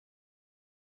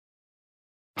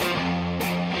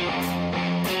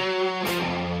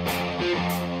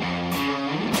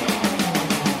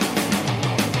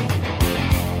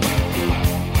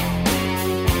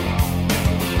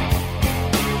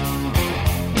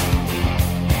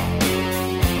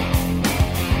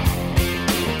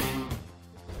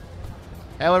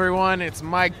Hello, everyone. It's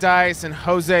Mike Dice and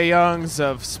Jose Youngs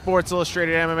of Sports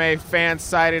Illustrated MMA,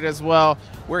 fan-sided as well.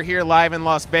 We're here live in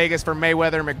Las Vegas for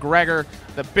Mayweather-McGregor,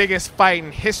 the biggest fight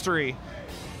in history.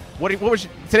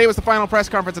 Today was the final press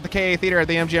conference at the KA Theater at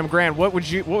the MGM Grand. What would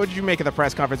you make of the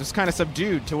press conference? It was kind of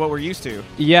subdued to what we're used to.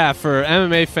 Yeah, for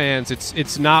MMA fans,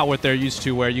 it's not what they're used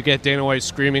to, where you get Dana White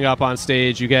screaming up on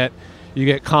stage, you get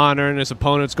Conor and his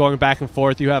opponents going back and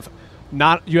forth. You have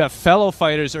fellow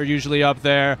fighters are usually up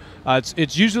there.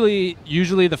 It's usually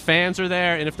the fans are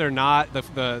there, and if they're not,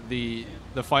 the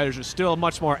fighters are still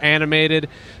much more animated.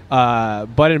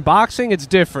 But in boxing, it's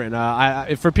different.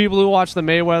 For people who watch the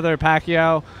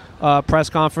Mayweather-Pacquiao press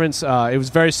conference, it was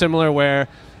very similar, where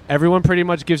everyone pretty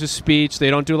much gives a speech. They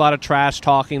don't do a lot of trash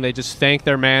talking. They just thank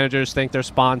their managers, thank their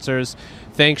sponsors,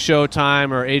 thank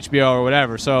Showtime or HBO or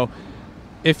whatever. So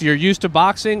if you're used to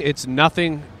boxing, it's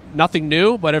nothing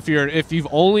new. But if you've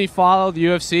only followed the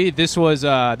UFC, this was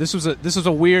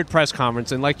a weird press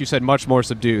conference, and like you said, much more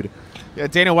subdued. Yeah,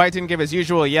 Dana White didn't give his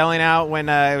usual yelling out when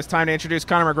it was time to introduce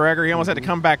Conor McGregor. He almost had to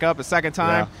come back up a second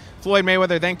time. Yeah. Floyd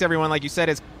Mayweather thanked everyone, like you said,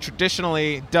 is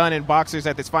traditionally done in boxers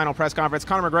at this final press conference.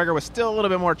 Conor McGregor was still a little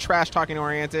bit more trash-talking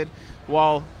oriented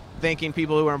while thanking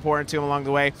people who were important to him along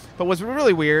the way. But what's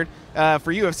really weird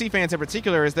for UFC fans in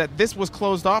particular is that this was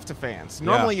closed off to fans.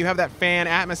 Normally you have that fan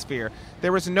atmosphere.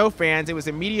 There was no fans. It was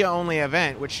a media-only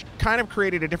event, which kind of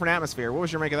created a different atmosphere. What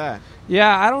was your make of that?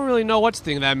 Yeah, I don't really know what to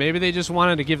think of that. Maybe they just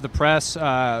wanted to give the press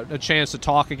a chance to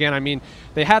talk again. I mean,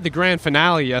 they had the grand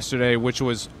finale yesterday, which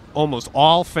was almost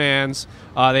all fans.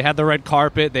 They had the red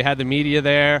carpet. They had the media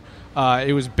there.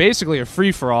 It was basically a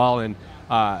free-for-all, and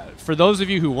for those of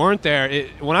you who weren't there,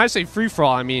 when I say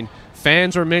free-for-all, I mean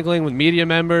fans were mingling with media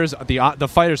members. The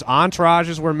fighters'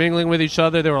 entourages were mingling with each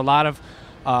other. There were a lot of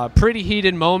pretty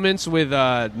heated moments with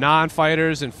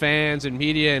non-fighters and fans and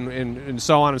media and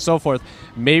so on and so forth.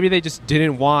 Maybe they just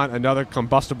didn't want another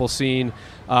combustible scene.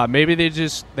 Maybe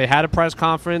they had a press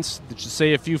conference to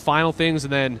say a few final things,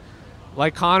 and then,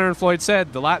 like Conor and Floyd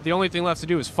said, the only thing left to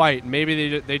do is fight.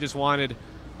 Maybe they just wanted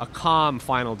a calm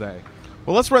final day.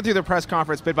 Well, let's run through the press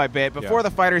conference bit by bit. Before the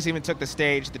fighters even took the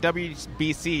stage, the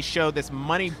WBC showed this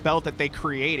money belt that they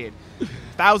created.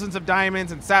 Thousands of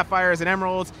diamonds and sapphires and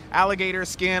emeralds, alligator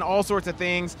skin, all sorts of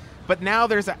things. But now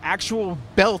there's an actual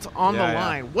belt on the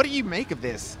line. What do you make of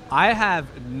this? I have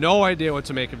no idea what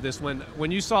to make of this. When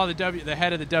you saw the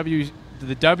head of the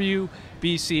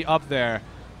WBC up there,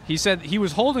 he said he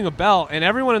was holding a belt, and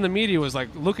everyone in the media was like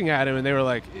looking at him, and they were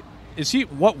like, "Is he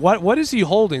what is he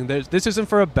holding? This isn't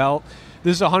for a belt.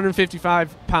 This is a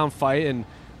 155-pound fight, and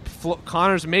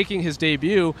Conor's making his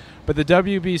debut." But the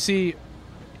WBC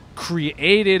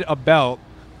created a belt,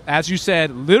 as you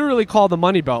said, literally called the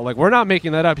money belt. Like, we're not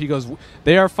making that up. He goes,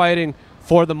 they are fighting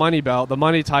for the money belt, the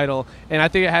money title, and I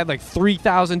think it had like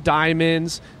 3,000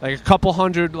 diamonds, like a couple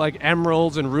hundred like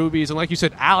emeralds and rubies, and like you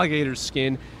said, alligator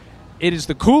skin. It is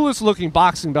the coolest looking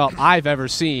boxing belt I've ever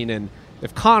seen, and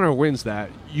if Conor wins that,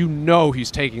 you know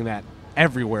he's taking that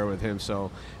everywhere with him.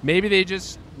 So maybe they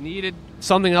just needed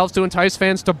something else to entice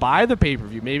fans to buy the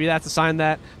pay-per-view. Maybe that's a sign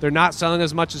that they're not selling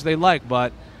as much as they like,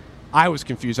 but I was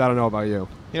confused. I don't know about you.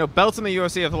 You know, belts in the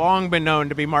UFC have long been known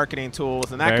to be marketing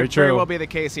tools, and that could very well be the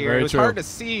case here. It was hard to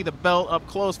see the belt up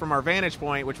close from our vantage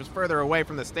point, which was further away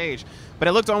from the stage, but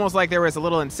it looked almost like there was a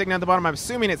little insignia at the bottom. I'm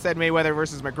assuming it said Mayweather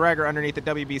versus McGregor underneath the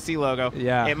WBC logo.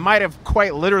 Yeah. It might have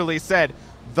quite literally said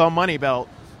the money belt,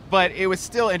 but it was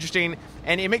still interesting,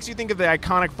 and it makes you think of the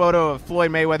iconic photo of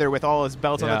Floyd Mayweather with all his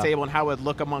belts on the table and how it would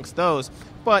look amongst those.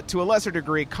 But to a lesser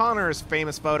degree, Conor's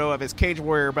famous photo of his Cage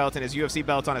Warrior belt and his UFC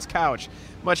belts on his couch,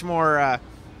 much more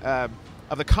of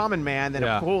the common man than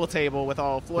a pool table with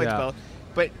all Floyd's belts.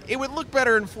 But it would look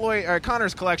better in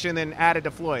Conor's collection than added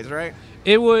to Floyd's, right?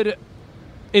 It would.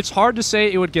 It's hard to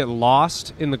say it would get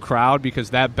lost in the crowd because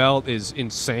that belt is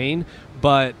insane.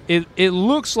 But it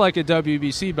looks like a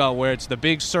WBC belt where it's the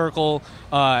big circle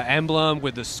emblem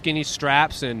with the skinny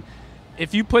straps. And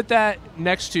if you put that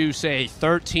next to, say,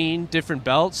 13 different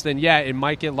belts, then, it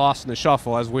might get lost in the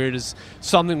shuffle, as weird as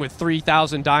something with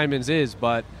 3,000 diamonds is.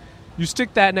 But you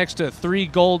stick that next to 3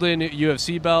 golden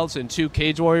UFC belts and 2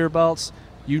 Cage Warrior belts,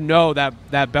 you know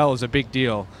that belt is a big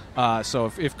deal.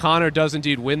 So if Conor does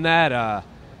indeed win that,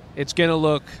 it's gonna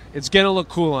look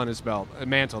cool on his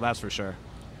mantle, that's for sure.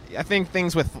 I think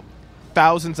things with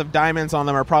thousands of diamonds on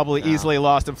them are probably easily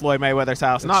lost in Floyd Mayweather's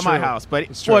house. Not my house,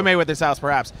 but Floyd Mayweather's house,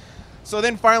 perhaps. So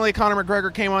then finally Conor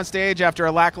McGregor came on stage after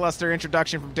a lackluster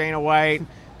introduction from Dana White.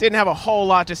 Didn't have a whole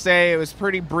lot to say. It was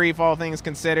pretty brief, all things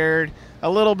considered. A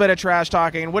little bit of trash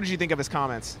talking. What did you think of his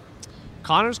comments?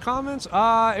 Conor's comments?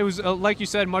 It was, like you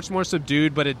said, much more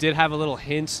subdued, but it did have a little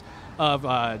hint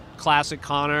of classic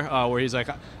Conor, where he's like,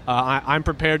 I'm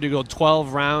prepared to go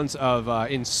 12 rounds of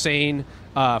insane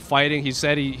fighting. He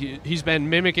said he's been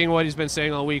mimicking what he's been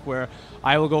saying all week, where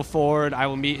I will go forward, I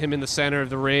will meet him in the center of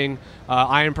the ring.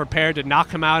 I am prepared to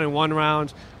knock him out in 1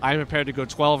 round. I am prepared to go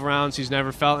 12 rounds. He's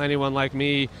never felt anyone like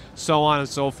me, so on and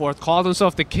so forth. Called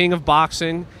himself the king of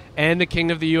boxing and the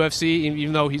king of the UFC,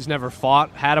 even though he's never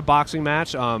had a boxing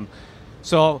match.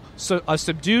 So a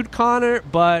subdued Conor,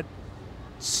 but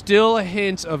still a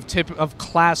hint of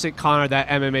classic Conor that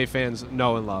MMA fans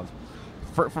know and love.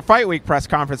 For Fight Week press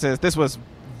conferences, this was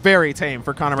very tame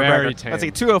for Conor McGregor. Tame. Let's see,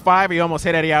 205, he almost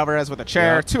hit Eddie Alvarez with a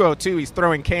chair. Yep. 202, he's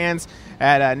throwing cans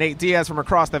at Nate Diaz from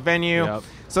across the venue. Yep.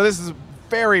 So this is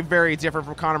very, very different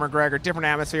from Conor McGregor, different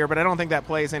atmosphere, but I don't think that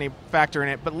plays any factor in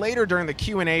it. But later during the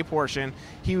Q&A portion,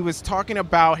 he was talking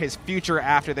about his future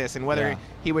after this and whether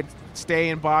he would stay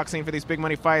in boxing for these big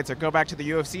money fights or go back to the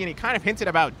UFC, and he kind of hinted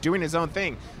about doing his own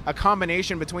thing, a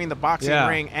combination between the boxing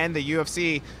ring and the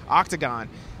UFC octagon.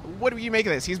 What do you make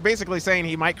of this? He's basically saying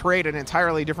he might create an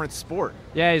entirely different sport.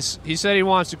 Yeah, he said he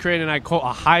wants to create, and I quote,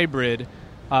 a hybrid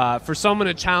for someone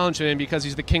to challenge him because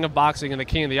he's the king of boxing and the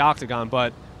king of the octagon.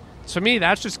 But to me,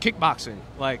 that's just kickboxing.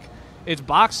 Like, it's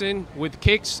boxing with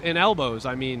kicks and elbows.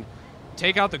 I mean,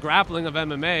 take out the grappling of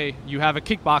MMA, you have a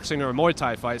kickboxing or a Muay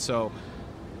Thai fight. So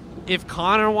if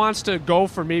Conor wants to go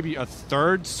for maybe a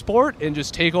third sport and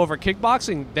just take over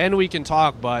kickboxing, then we can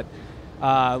talk. But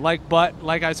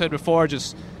like I said before,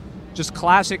 just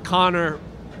classic Conor,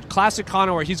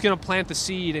 where he's going to plant the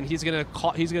seed and he's going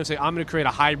to say, I'm going to create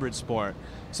a hybrid sport.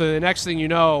 So the next thing you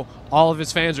know, all of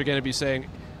his fans are going to be saying,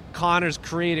 Conor's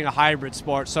creating a hybrid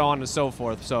sport, so on and so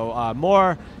forth. So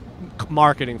more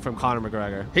marketing from Conor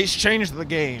McGregor. He's changed the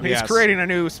game. He's Yes. creating a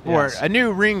new sport, Yes. a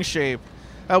new ring shape.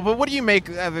 But what do you make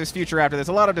of his future after this?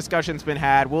 A lot of discussion's been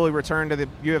had. Will he return to the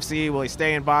UFC? Will he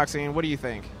stay in boxing? What do you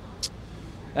think?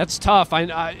 That's tough.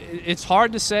 It's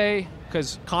hard to say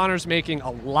because Conor's making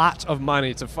a lot of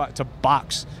money to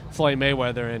box Floyd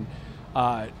Mayweather.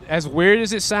 And as weird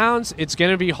as it sounds, it's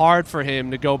going to be hard for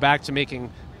him to go back to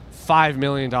making $5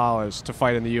 million to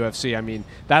fight in the UFC. I mean,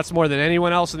 that's more than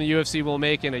anyone else in the UFC will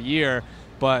make in a year.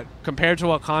 But compared to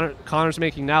what Conor's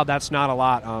making now, that's not a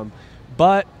lot.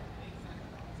 But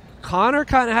Conor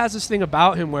kind of has this thing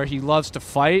about him where he loves to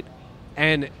fight,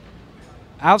 and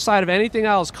outside of anything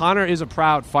else, Conor is a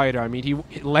proud fighter. I mean,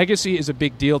 legacy is a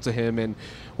big deal to him, and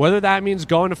whether that means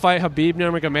going to fight Khabib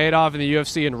Nurmagomedov in the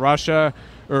UFC in Russia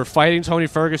or fighting Tony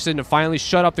Ferguson to finally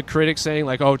shut up the critics saying,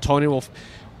 like, oh, Tony will...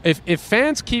 If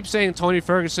fans keep saying Tony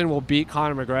Ferguson will beat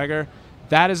Conor McGregor,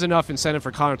 that is enough incentive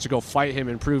for Conor to go fight him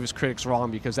and prove his critics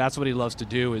wrong, because that's what he loves to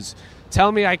do, is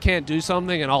tell me I can't do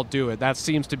something and I'll do it. That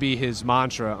seems to be his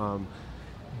mantra.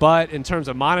 But in terms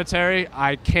of monetary,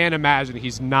 I can't imagine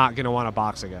he's not going to want to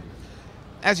box again.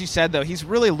 As you said, though, he's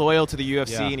really loyal to the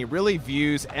UFC, and he really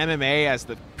views MMA as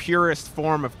the purest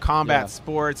form of combat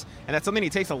sports, and that's something he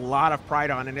takes a lot of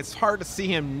pride on. And it's hard to see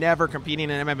him never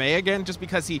competing in MMA again, just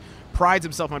because he prides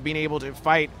himself on being able to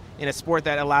fight in a sport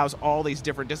that allows all these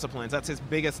different disciplines. That's his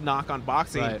biggest knock on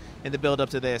boxing in the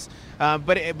build-up to this.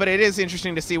 But it is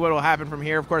interesting to see what will happen from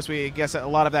here. Of course, we guess a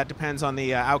lot of that depends on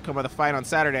the outcome of the fight on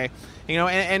Saturday. You know,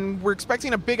 and we're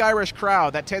expecting a big Irish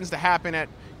crowd. That tends to happen at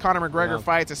Conor McGregor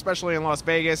fights, especially in Las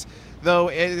Vegas, though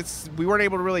we weren't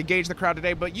able to really gauge the crowd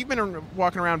today. But you've been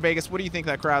walking around Vegas. What do you think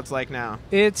that crowd's like now?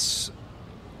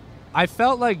 I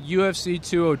felt like UFC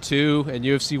 202 and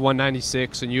UFC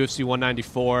 196 and UFC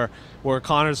 194 were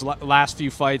Conor's last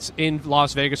few fights in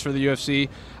Las Vegas for the UFC.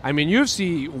 I mean,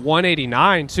 UFC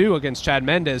 189, too, against Chad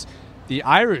Mendes, the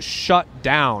Irish shut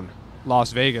down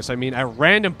Las Vegas. I mean, at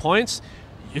random points,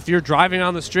 if you're driving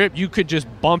on the strip, you could just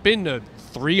bump into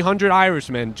 300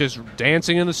 Irishmen just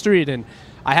dancing in the street. And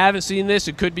I haven't seen this.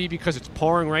 It could be because it's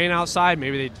pouring rain outside.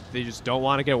 Maybe they just don't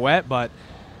want to get wet, but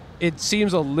it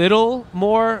seems a little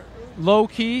more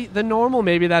low-key than normal.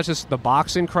 Maybe that's just the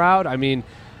boxing crowd. I mean,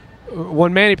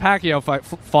 when Manny Pacquiao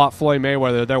fought Floyd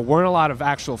Mayweather, there weren't a lot of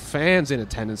actual fans in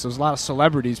attendance. There was a lot of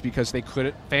celebrities because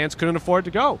fans couldn't afford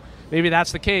to go. Maybe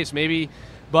that's the case.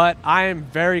 But I am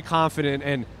very confident,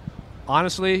 and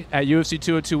honestly, at UFC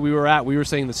 202 we were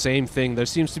saying the same thing. There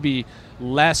seems to be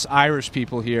less Irish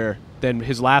people here than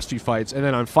his last few fights. And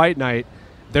then on fight night,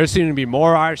 there seem to be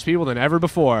more Irish people than ever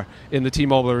before in the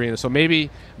T-Mobile Arena. So maybe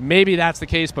that's the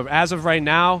case. But as of right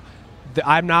now,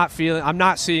 I'm not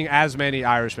seeing as many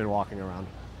Irishmen walking around.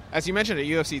 As you mentioned at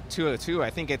UFC 202,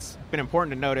 I think it's been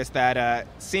important to notice that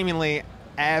seemingly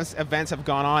as events have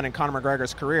gone on in Conor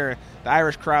McGregor's career, the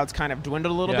Irish crowds kind of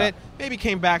dwindled a little bit. Maybe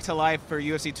came back to life for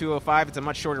UFC 205. It's a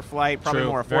much shorter flight, probably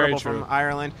more affordable from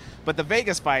Ireland. But the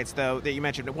Vegas fights, though, that you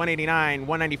mentioned, 189,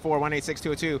 194, 186,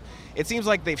 202, it seems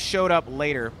like they've showed up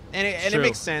later. And it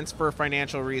makes sense for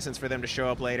financial reasons for them to show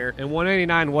up later. And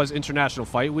 189 was International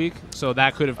Fight Week, so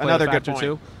that could have played a factor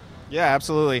too. Yeah,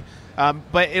 absolutely.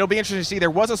 But it'll be interesting to see.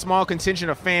 There was a small contingent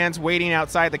of fans waiting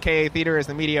outside the KA Theater as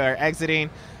the media are exiting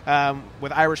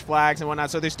with Irish flags and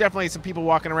whatnot. So there's definitely some people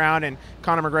walking around in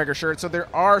Conor McGregor shirts. So there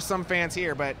are some fans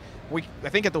here, but I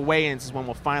think at the weigh-ins is when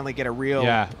we'll finally get a real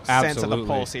sense of the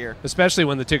pulse here. Especially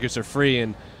when the tickets are free.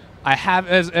 And I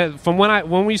have from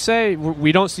when we say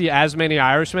we don't see as many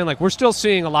Irishmen, like we're still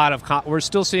seeing a lot of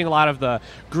the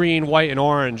green, white, and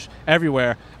orange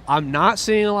everywhere. I'm not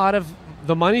seeing a lot of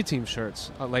the money team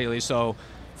shirts lately. So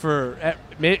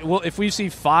if we see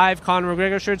 5 Conor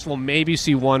McGregor shirts, we'll maybe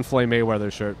see 1 Floyd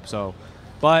Mayweather shirt. So,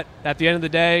 but at the end of the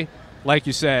day, like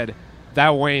you said,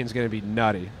 that weigh-in's going to be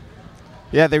nutty.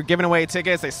 Yeah, they're giving away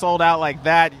tickets. They sold out like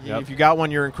that. If you got one,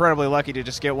 you're incredibly lucky to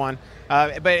just get one.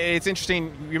 But it's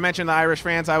interesting. You mentioned the Irish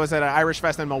fans. I was at an Irish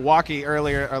Fest in Milwaukee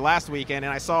last weekend,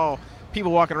 and I saw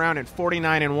people walking around in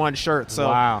 49-1 shirts. So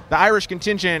the Irish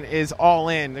contingent is all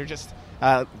in. They're just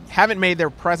haven't made their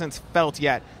presence felt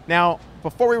yet. Now,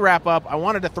 before we wrap up, I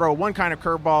wanted to throw one kind of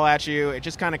curveball at you. It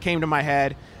just kind of came to my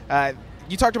head.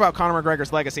 You talked about Conor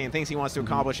McGregor's legacy and things he wants to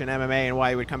accomplish in MMA and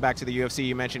why he would come back to the UFC.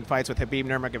 You mentioned fights with Khabib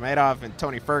Nurmagomedov and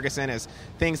Tony Ferguson as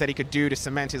things that he could do to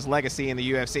cement his legacy in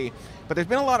the UFC. But there's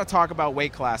been a lot of talk about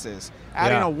weight classes,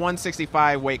 adding a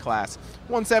 165 weight class.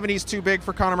 170 is too big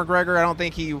for Conor McGregor. I don't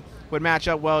think he would match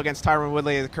up well against Tyron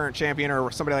Woodley, the current champion,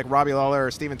 or somebody like Robbie Lawler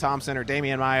or Stephen Thompson or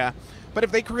Damian Maia. But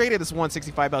if they created this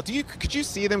 165 belt, could you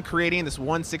see them creating this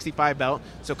 165 belt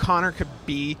so Conor could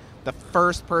be the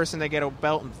first person to get a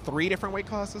belt in 3 different weight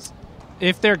classes?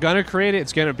 If they're going to create it,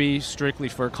 it's going to be strictly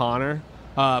for Conor.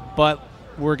 But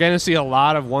we're going to see a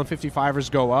lot of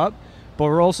 155ers go up, but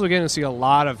we're also going to see a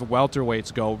lot of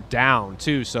welterweights go down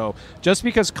too. So just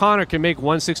because Conor can make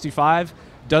 165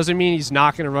 doesn't mean he's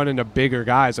not going to run into bigger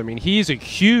guys. I mean, he's a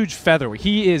huge featherweight.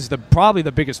 He is probably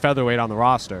the biggest featherweight on the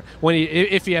roster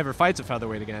if he ever fights a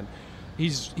featherweight again.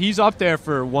 He's up there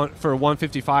for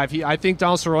 155. I think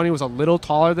Donald Cerrone was a little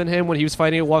taller than him when he was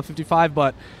fighting at 155,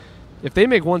 but if they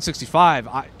make 165,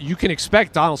 you can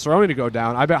expect Donald Cerrone to go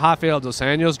down. I bet Rafael Dos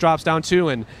Anjos drops down too,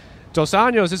 and Dos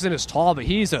Anjos isn't as tall, but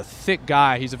he's a thick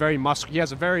guy. He has a very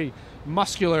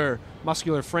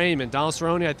muscular frame, and Donald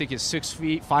Cerrone, I think, is 6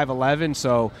 feet 5'11",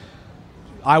 so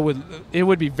it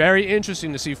would be very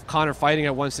interesting to see Conor fighting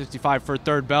at 165 for a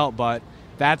third belt, but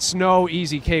that's no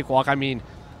easy cakewalk. I mean,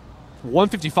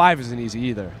 155 isn't easy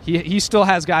either. He still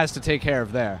has guys to take care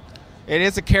of there. It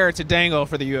is a carrot to dangle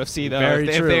for the UFC, though.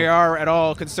 If they are at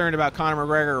all concerned about Conor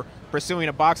McGregor pursuing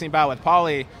a boxing bout with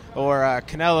Paulie or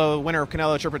Canelo, winner of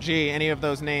Canelo Triple G, any of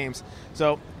those names.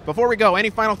 So before we go, any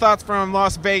final thoughts from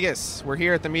Las Vegas? We're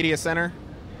here at the Media Center.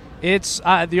 It's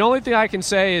the only thing I can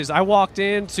say is I walked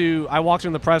in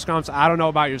the press conference. I don't know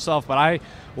about yourself, but I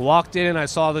walked in and I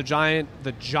saw the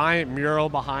giant mural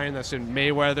behind that said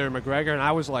Mayweather and McGregor, and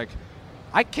I was like,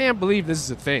 I can't believe this is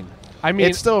a thing. I mean,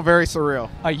 it's still very surreal.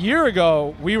 A year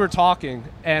ago, we were talking,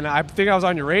 and I think I was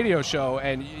on your radio show,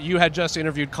 and you had just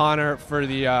interviewed Conor for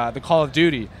the Call of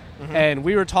Duty, and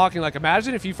we were talking like,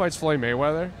 imagine if he fights Floyd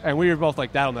Mayweather, and we were both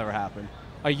like, that'll never happen.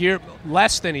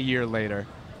 Less than a year later,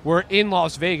 we're in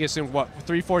Las Vegas, and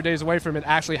 3-4 days away from it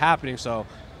actually happening. So,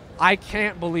 I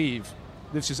can't believe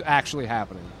this is actually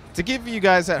happening. To give you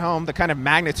guys at home the kind of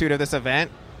magnitude of this event,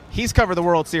 he's covered the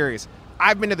World Series.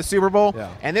 I've been to the Super Bowl,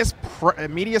 and this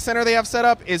media center they have set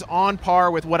up is on par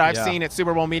with what I've seen at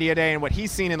Super Bowl Media Day and what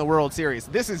he's seen in the World Series.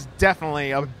 This is definitely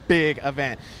a big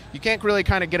event. You can't really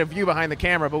kind of get a view behind the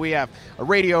camera, but we have a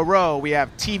Radio Row, we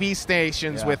have TV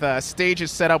stations with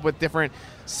stages set up with different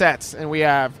sets, and we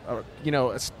have a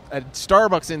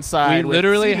Starbucks inside. We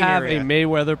literally have a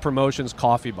Mayweather Promotions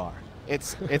coffee bar.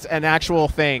 It's an actual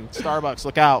thing. Starbucks,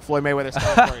 look out! Floyd Mayweather's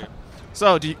coming for you.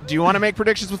 So, do you want to make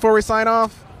predictions before we sign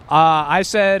off? I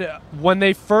said when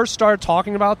they first started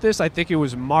talking about this, I think it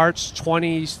was March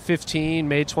 2015,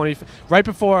 May 20, right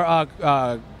before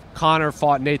Conor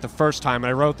fought Nate the first time. And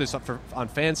I wrote this up on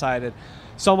Fansided.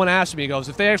 Someone asked me, he goes,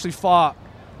 if they actually fought,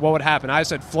 what would happen? I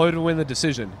said Floyd would win the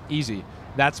decision, easy.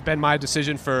 That's been my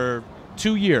decision for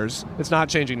 2 years. It's not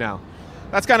changing now.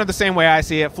 That's kind of the same way I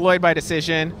see it. Floyd by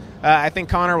decision. I think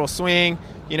Conor will swing.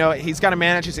 He's got to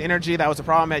manage his energy. That was a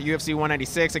problem at UFC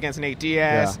 196 against Nate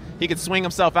Diaz. Yeah. He could swing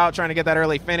himself out trying to get that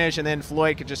early finish, and then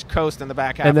Floyd could just coast in the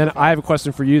back half. And then I have a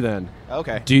question for you then.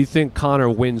 Okay. Do you think Conor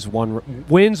wins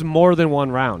more than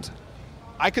one round?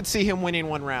 I could see him winning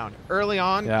one round early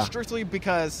on, strictly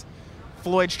because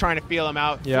Floyd's trying to feel him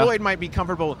out. Yeah. Floyd might be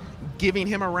comfortable giving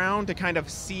him a round to kind of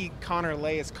see Conor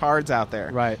lay his cards out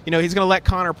there. Right. You know, he's going to let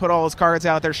Conor put all his cards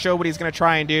out there, show what he's going to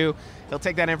try and do. He'll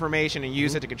take that information and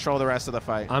use it to control the rest of the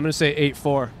fight. I'm going to say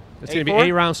 8-4. It's going to be 8-4?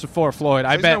 8 rounds to 4, Floyd. So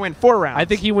I he's bet going to win 4 rounds. I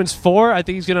think he wins 4. I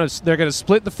think they're going to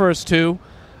split the first 2.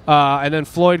 And then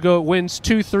Floyd wins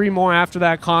 2-3 more after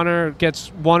that. Conor gets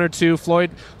 1 or 2.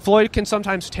 Floyd can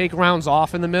sometimes take rounds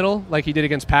off in the middle, like he did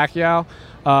against Pacquiao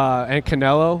and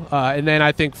Canelo. And then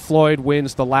I think Floyd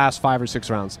wins the last 5 or 6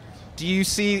 rounds. Do you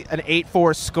see an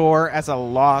 8-4 score as a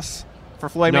loss for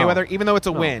Floyd Mayweather, even though it's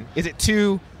a win? Is it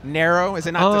too narrow? Is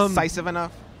it not decisive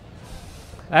enough?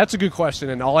 That's a good question,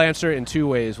 and I'll answer it in 2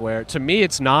 ways. Where to me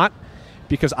it's not,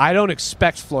 because I don't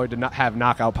expect Floyd to not have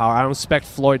knockout power. I don't expect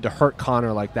Floyd to hurt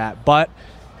Conor like that. But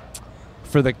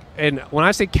and when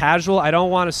I say casual, I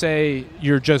don't want to say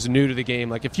you're just new to the game.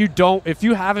 Like if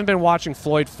you haven't been watching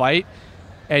Floyd fight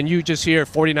and you just hear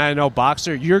 49-0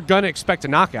 boxer, you're going to expect a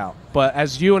knockout. But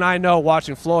as you and I know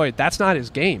watching Floyd, that's not his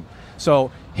game.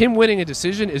 So him winning a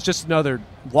decision is just another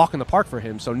walk in the park for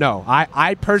him. So no,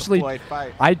 I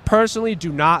personally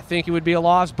do not think it would be a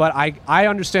loss, but I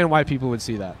understand why people would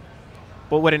see that.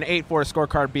 But would an 8-4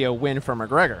 scorecard be a win for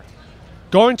McGregor?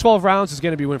 Going 12 rounds is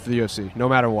going to be a win for the UFC, no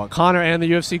matter what. Conor and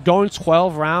the UFC, going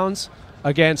 12 rounds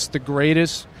against the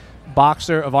greatest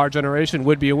boxer of our generation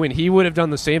would be a win. He would have done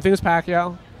the same thing as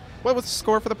Pacquiao. What was the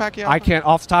score for the Pacquiao?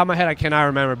 Off the top of my head, I cannot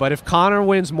remember. But if Conor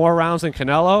wins more rounds than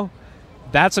Canelo,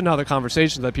 that's another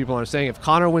conversation that people are saying. If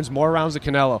Conor wins more rounds than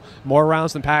Canelo, more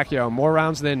rounds than Pacquiao, more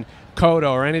rounds than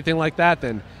Cotto or anything like that,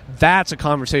 then that's a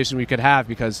conversation we could have,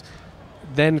 because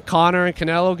then Conor and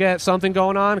Canelo get something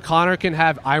going on. Conor can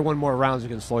have, I won more rounds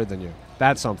against Floyd than you.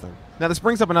 That's something. Now, this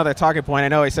brings up another talking point. I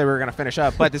know I said we were going to finish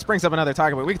up, but this brings up another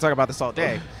talking point. We can talk about this all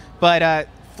day. But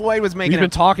Floyd was making... We've been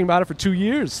talking about it for 2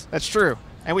 years. That's true.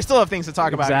 And we still have things to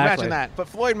talk about. Exactly. Imagine that. But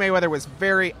Floyd Mayweather was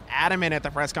very adamant at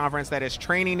the press conference that his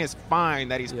training is fine,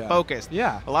 that he's focused.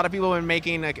 Yeah. A lot of people have been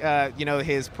making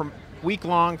his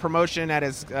week-long promotion at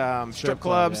his strip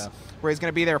clubs, where he's going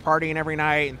to be there partying every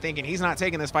night and thinking he's not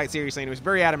taking this fight seriously. And he was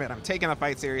very adamant, I'm taking the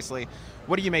fight seriously.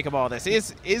 What do you make of all this?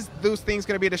 Is those things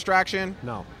going to be a distraction?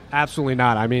 No, absolutely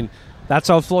not. I mean, that's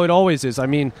how Floyd always is. I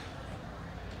mean,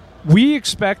 we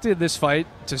expected this fight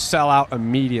to sell out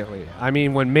immediately. I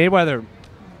mean, when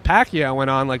Pacquiao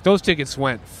went on, like, those tickets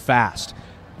went fast.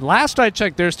 Last I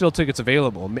checked, there's still tickets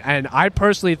available. And I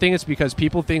personally think it's because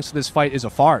people think this fight is a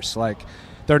farce. Like,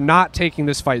 they're not taking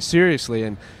this fight seriously.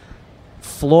 And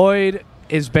Floyd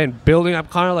has been building up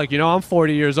Conor like, I'm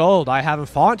 40 years old. I haven't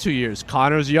fought in 2 years.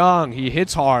 Conor's young. He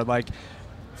hits hard. Like,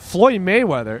 Floyd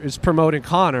Mayweather is promoting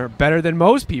Conor better than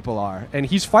most people are. And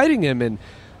he's fighting him. And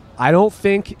I don't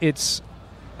think it's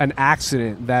an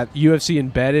accident that UFC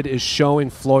Embedded is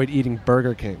showing Floyd eating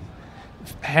Burger King,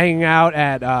 hanging out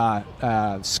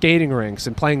at skating rinks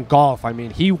and playing golf. I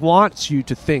mean, he wants you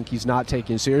to think he's not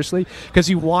taking it seriously because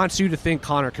he wants you to think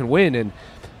Conor can win. And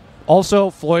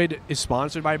also, Floyd is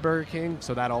sponsored by Burger King,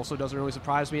 so that also doesn't really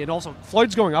surprise me. And also,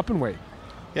 Floyd's going up in weight.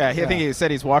 Yeah, I think he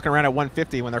said he's walking around at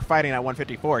 150 when they're fighting at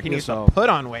 154. He needs to put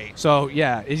on weight. So,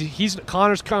 yeah,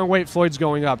 Conor's cutting weight, Floyd's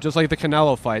going up, just like the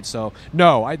Canelo fight. So,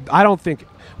 no, I don't think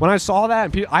 – when I saw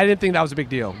that, I didn't think that was a big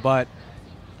deal, but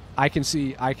I can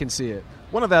see it.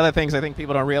 One of the other things I think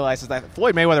people don't realize is that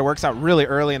Floyd Mayweather works out really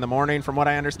early in the morning, from what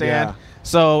I understand. Yeah.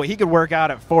 So he could work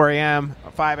out at 4 a.m.,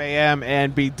 5 a.m.,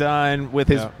 and be done with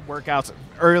his workouts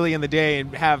early in the day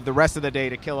and have the rest of the day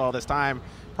to kill all this time.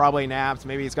 Probably naps.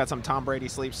 Maybe he's got some Tom Brady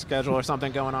sleep schedule or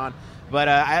something going on. But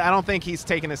I don't think he's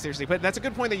taking this seriously. But that's a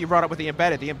good point that you brought up with the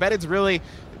Embedded. The Embedded's really,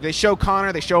 they show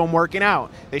Conor, they show him working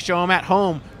out. They show him at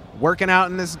home working out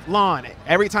in his lawn.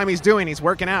 Every time he's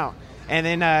working out. And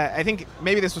then I think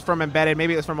maybe this was from Embedded,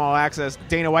 maybe it was from All Access.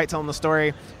 Dana White telling the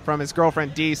story from his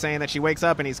girlfriend Dee, saying that she wakes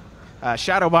up and he's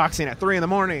shadow boxing at 3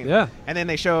 a.m. Yeah. And then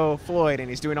they show Floyd and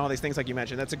he's doing all these things like you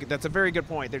mentioned. That's a very good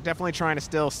point. They're definitely trying to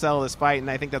still sell this fight, and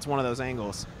I think that's one of those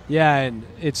angles. Yeah, and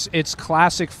it's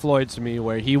classic Floyd to me,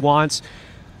 where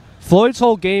Floyd's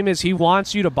whole game is he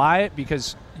wants you to buy it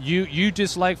because you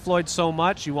dislike Floyd so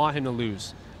much you want him to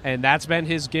lose. And that's been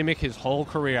his gimmick his whole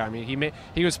career. I mean,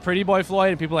 he was Pretty Boy Floyd,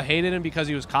 and people hated him because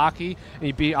he was cocky, and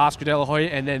he beat Oscar De La Hoya,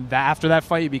 and then after that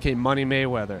fight, he became Money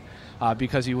Mayweather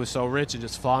because he was so rich and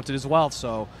just flaunted his wealth.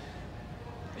 So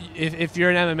if you're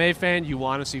an MMA fan, you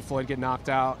want to see Floyd get knocked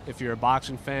out. If you're a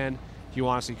boxing fan, you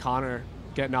want to see Conor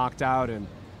get knocked out, and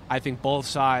I think both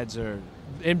sides are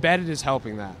 – Embedded is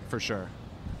helping that for sure.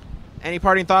 Any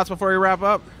parting thoughts before we wrap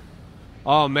up?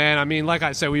 Oh, man, I mean, like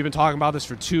I said, we've been talking about this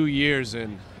for 2 years,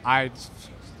 and August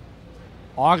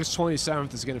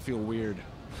 27th is going to feel weird.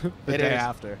 the day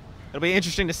after. It'll be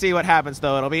interesting to see what happens,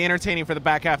 though. It'll be entertaining for the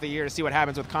back half of the year to see what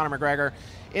happens with Conor McGregor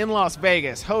in Las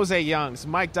Vegas. Jose Youngs,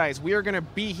 Mike Dice, we are going to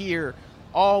be here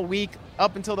all week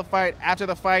up until the fight, after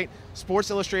the fight. Sports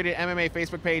Illustrated MMA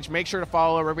Facebook page. Make sure to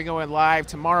follow. We're going live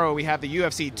tomorrow. We have the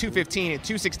UFC 215 and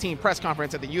 216 press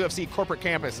conference at the UFC corporate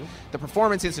campus, the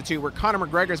Performance Institute, where Conor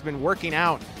McGregor's been working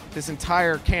out this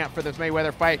entire camp for this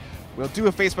Mayweather fight. We'll do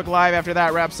a Facebook Live after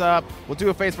that wraps up. We'll do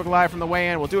a Facebook Live from the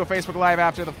weigh-in. We'll do a Facebook Live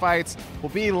after the fights.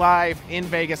 We'll be live in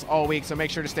Vegas all week, so make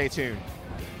sure to stay tuned.